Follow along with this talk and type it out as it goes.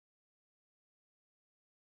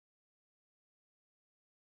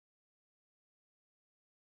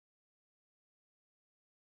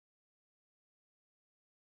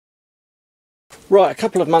Right, a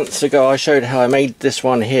couple of months ago I showed how I made this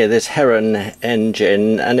one here, this Heron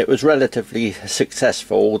engine, and it was relatively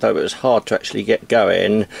successful, although it was hard to actually get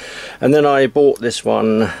going. And then I bought this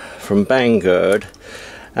one from Banggood,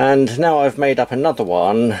 and now I've made up another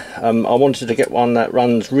one. I wanted to get one that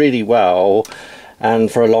runs really well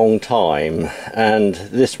and for a long time, and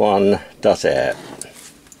this one does it.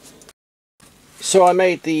 So I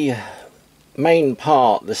made the main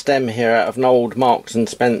part, the stem here, out of an old Marks and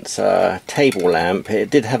Spencer table lamp. It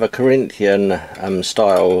did have a Corinthian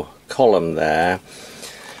style column there,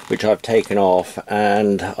 which I've taken off,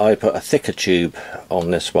 and I put a thicker tube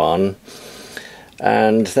on this one.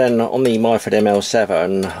 And then on the Myford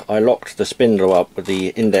ML7 I locked the spindle up with the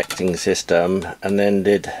indexing system, and then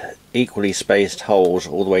did equally spaced holes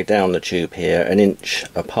all the way down the tube here, 1 inch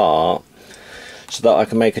apart, so that I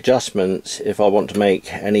can make adjustments if I want to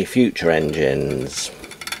make any future engines.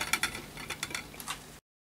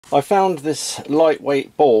 I found this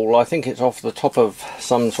lightweight ball. I think it's off the top of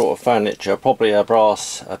some sort of furniture, probably a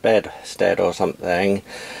bedstead or something.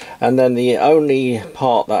 And then the only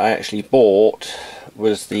part that I actually bought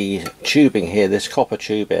was the tubing here, this copper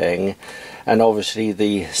tubing, and obviously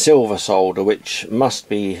the silver solder, which must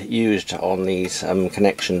be used on these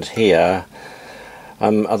connections here.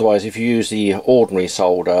 Otherwise, if you use the ordinary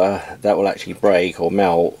solder, that will actually break or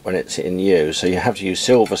melt when it's in use, so you have to use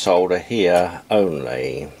silver solder here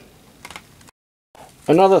only.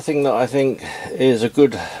 Another thing that I think is a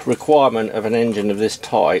good requirement of an engine of this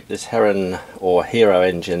type, this Heron or Hero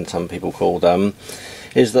engine some people call them,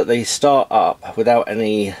 is that they start up without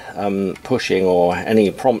any pushing or any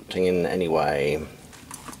prompting in any way.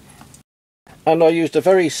 And I used a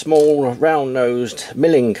very small round-nosed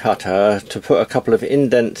milling cutter to put a couple of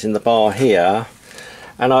indents in the bar here,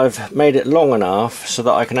 and I've made it long enough so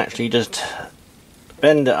that I can actually just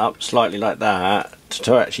bend it up slightly like that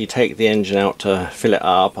to actually take the engine out to fill it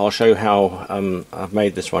up. I'll show how I've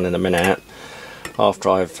made this one in a minute after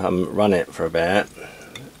I've run it for a bit.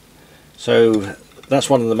 So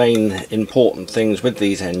that's one of the main important things with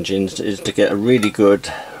these engines, is to get a really good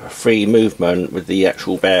free movement with the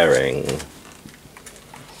actual bearing.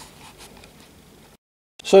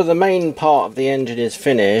 So the main part of the engine is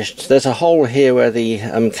finished. There's a hole here where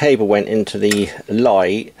the cable went into the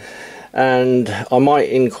light, and I might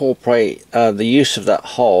incorporate the use of that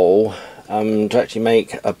hole to actually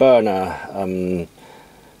make a burner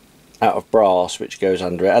out of brass which goes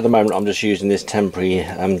under it. At the moment I'm just using this temporary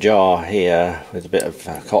jar here with a bit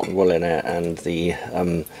of cotton wool in it and the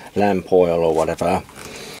lamp oil or whatever.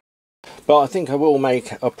 But I think I will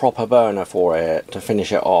make a proper burner for it to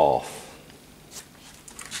finish it off.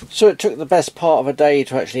 So it took the best part of a day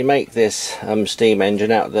to actually make this steam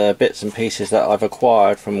engine out of the bits and pieces that I've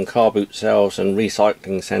acquired from car boot sales and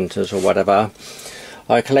recycling centres or whatever.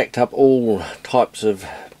 I collect up all types of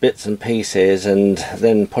bits and pieces and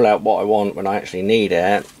then pull out what I want when I actually need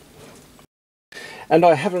it. And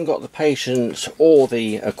I haven't got the patience or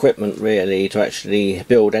the equipment really to actually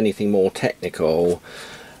build anything more technical,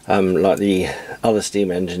 like the other steam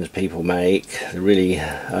engines people make, the really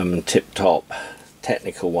tip-top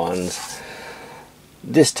technical ones.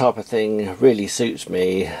 This type of thing really suits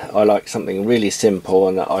me. I like something really simple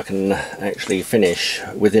and that I can actually finish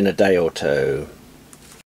within a day or two.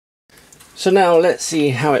 So now let's see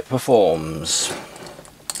how it performs.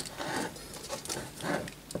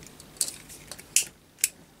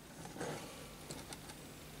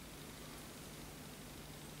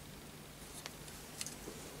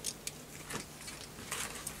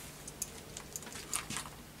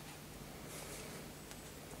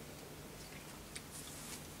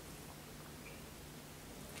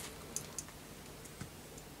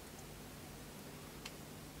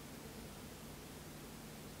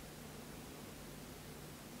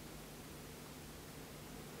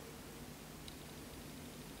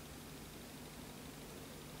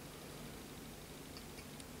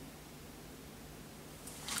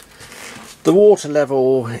 The water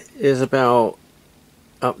level is about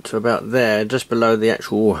up to about there, just below the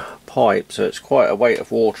actual pipe, so it's quite a weight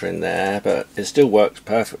of water in there, but it still works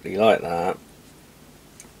perfectly like that.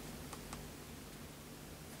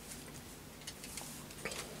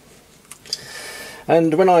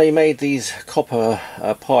 And when I made these copper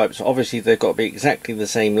pipes, obviously they've got to be exactly the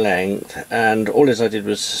same length, and all I did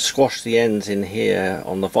was squash the ends in here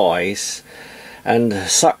on the vise and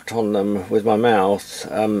sucked on them with my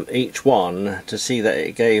mouth, each one, to see that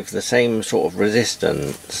it gave the same sort of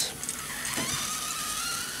resistance.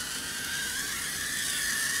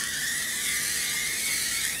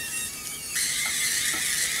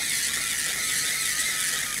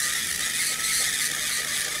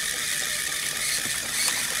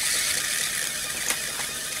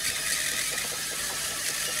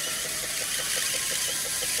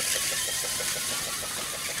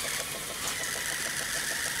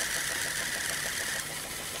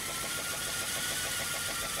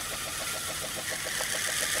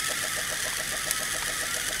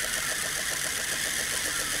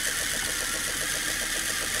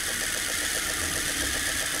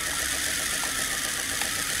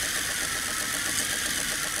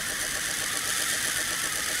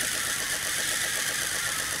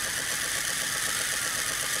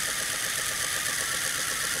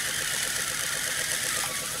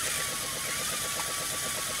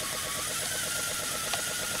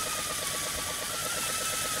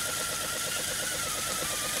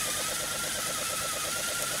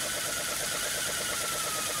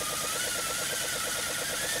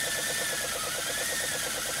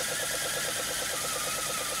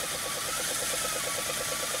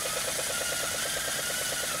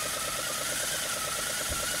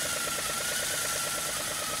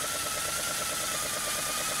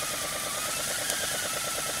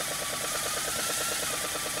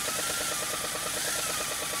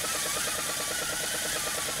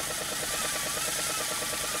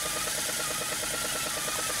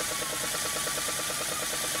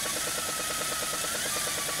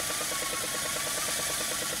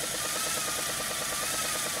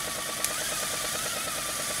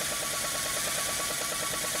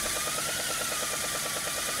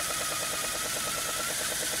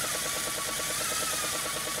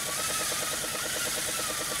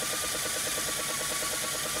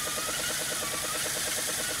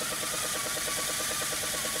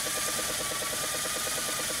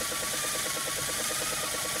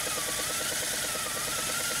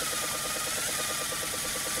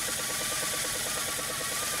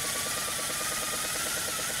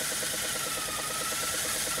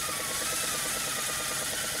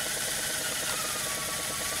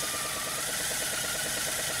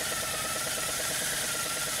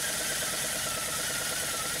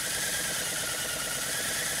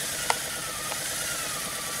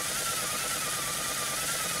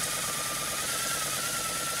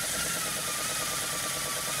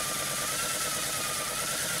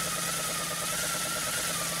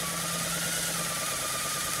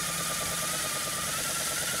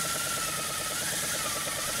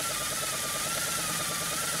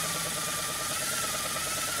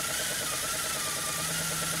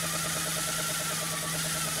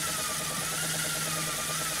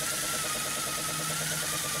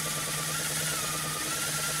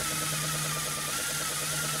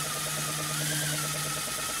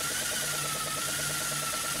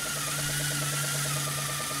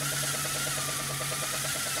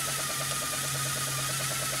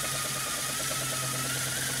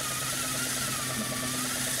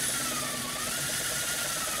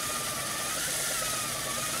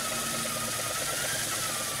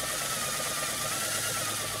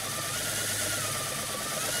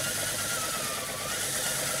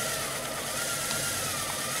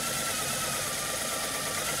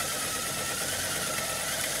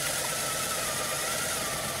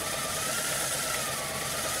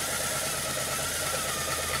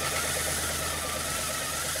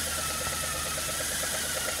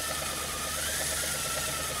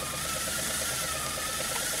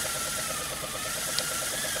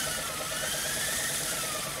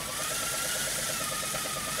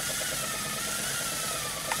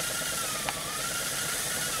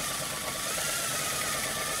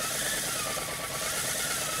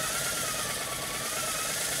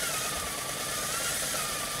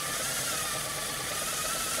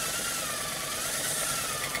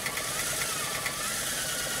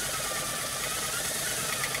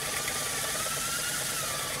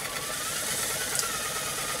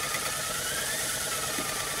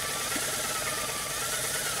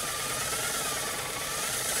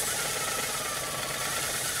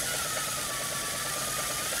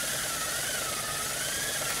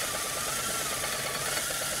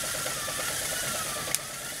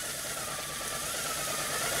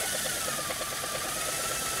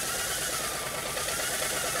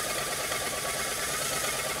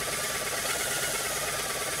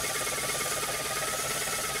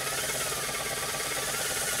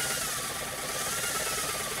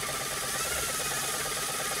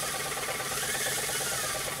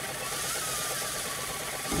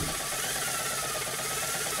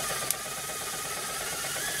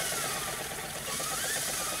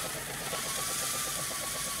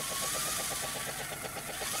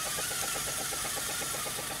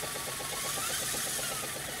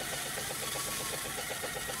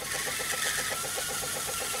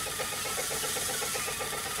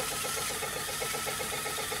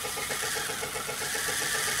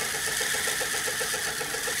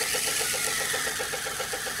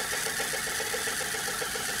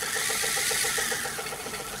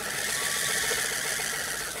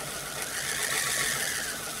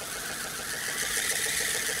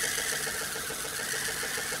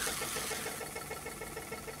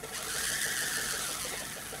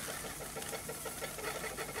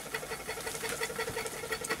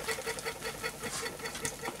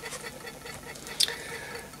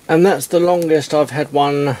 And that's the longest I've had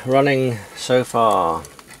one running so far.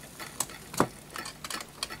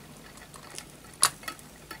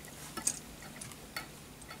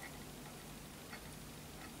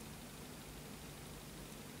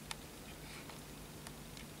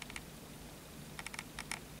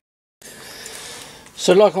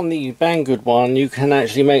 So like on the Banggood one, you can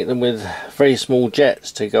actually make them with very small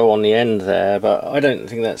jets to go on the end there, but I don't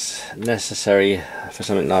think that's necessary for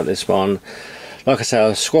something like this one. Like I say,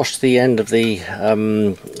 I squashed the end of the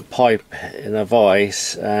pipe in a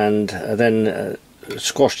vise and then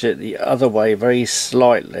squashed it the other way very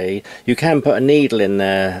slightly. You can put a needle in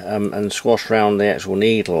there and squash around the actual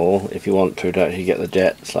needle if you want to actually get the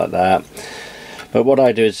jets like that. But what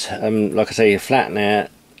I do is, like I say, you flatten it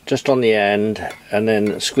just on the end and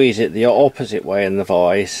then squeeze it the opposite way in the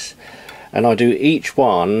vise, and I do each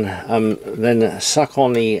one, then suck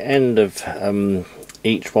on the end of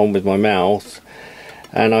each one with my mouth,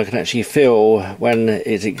 and I can actually feel when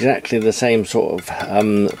it's exactly the same sort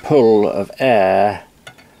of pull of air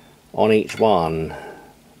on each one,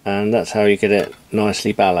 and that's how you get it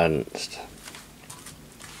nicely balanced.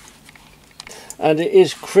 And it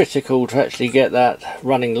is critical to actually get that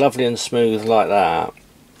running lovely and smooth like that.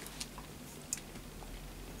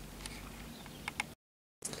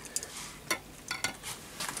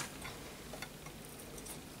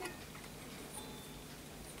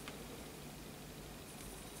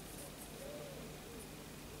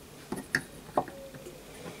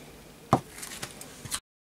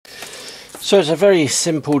 So it's a very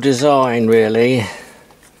simple design really.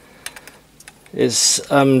 It's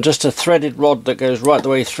just a threaded rod that goes right the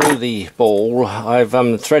way through the ball. I've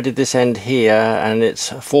threaded this end here and it's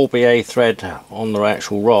 4BA thread on the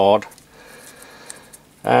actual rod,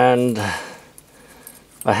 and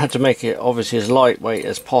I had to make it obviously as lightweight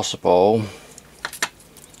as possible.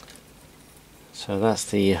 So that's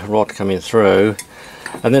the rod coming through,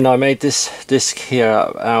 and then I made this disc here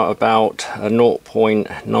out about a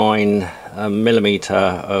 0.9 millimeter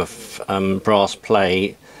of brass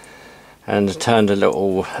plate, and turned a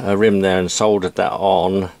little rim there and soldered that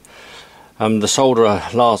on. The solder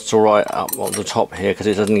lasts alright up on the top here because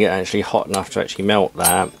it doesn't get actually hot enough to actually melt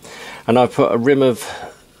that, and I put a rim of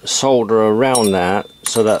solder around that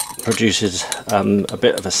so that produces a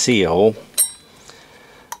bit of a seal.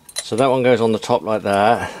 So that one goes on the top like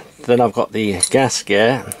that. Then I've got the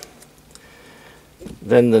gasket,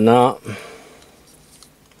 then the nut.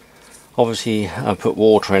 Obviously I put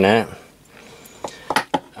water in it,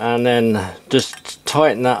 and then just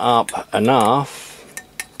tighten that up enough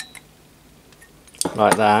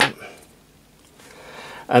like that,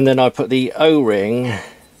 and then I put the O-ring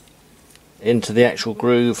into the actual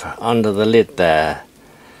groove under the lid there,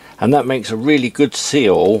 and that makes a really good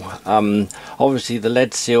seal. Obviously the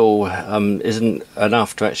lead seal isn't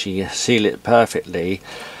enough to actually seal it perfectly.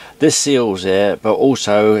 This seals it, but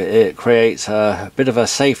also it creates a bit of a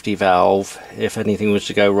safety valve if anything was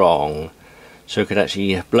to go wrong, so it could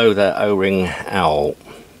actually blow that O-ring out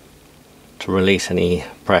to release any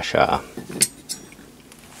pressure.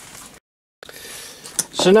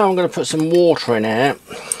 So now I'm going to put some water in it,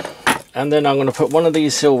 and then I'm going to put one of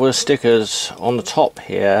these silver stickers on the top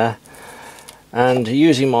here, and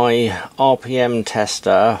using my RPM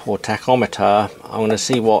tester or tachometer I'm going to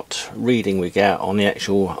see what reading we get on the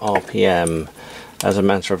actual RPM as a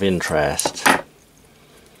matter of interest.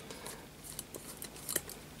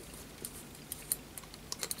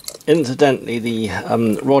 Incidentally, the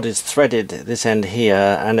rod is threaded this end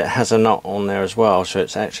here, and it has a nut on there as well, so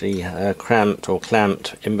it's actually cramped or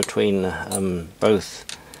clamped in between both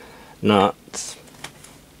nuts.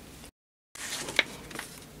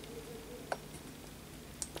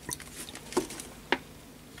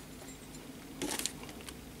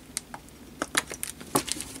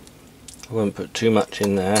 I won't put too much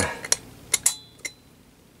in there.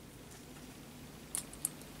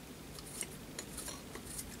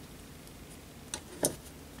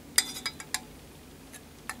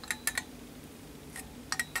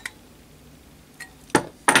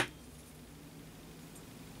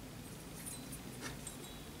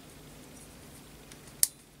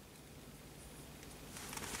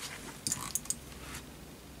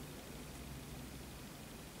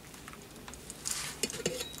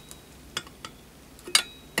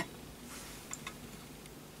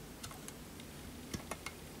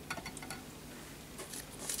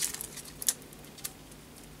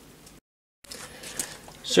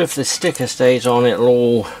 So if the sticker stays on, it'll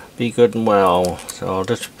all be good and well. So I'll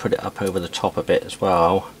just put it up over the top a bit as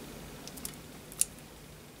well.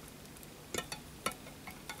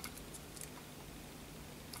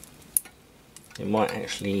 It might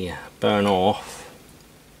actually burn off.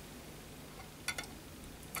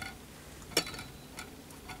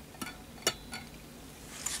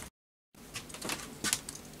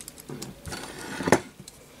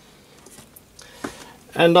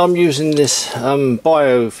 And I'm using this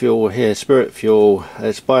biofuel here, spirit fuel.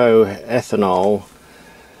 It's bioethanol,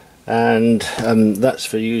 and that's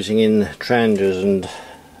for using in trangers and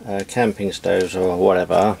camping stoves or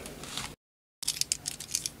whatever.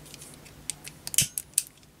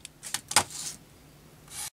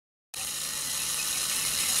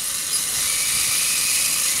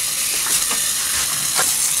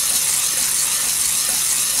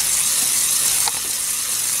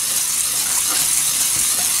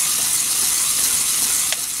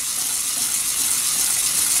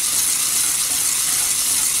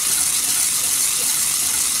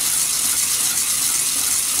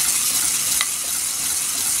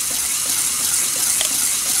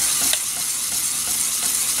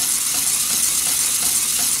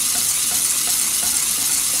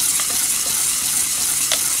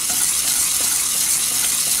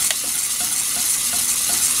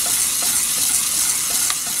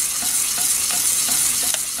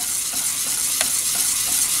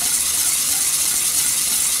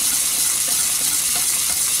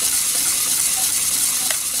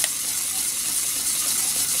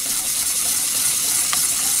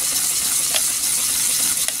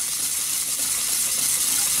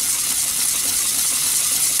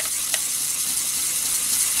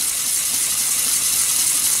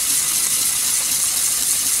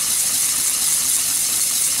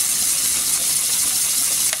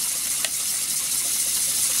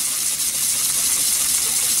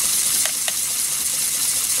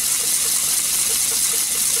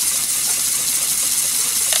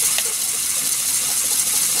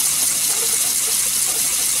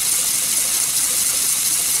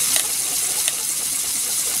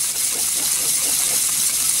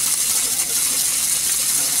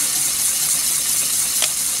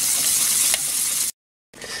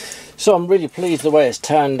 So I'm really pleased the way it's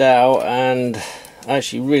turned out, and I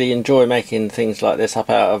actually really enjoy making things like this up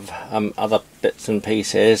out of other bits and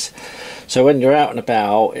pieces. So when you're out and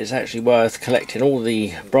about, it's actually worth collecting all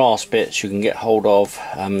the brass bits you can get hold of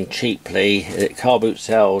cheaply at car boot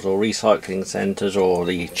sales or recycling centres or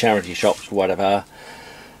the charity shops or whatever,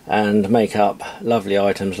 and make up lovely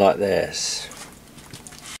items like this.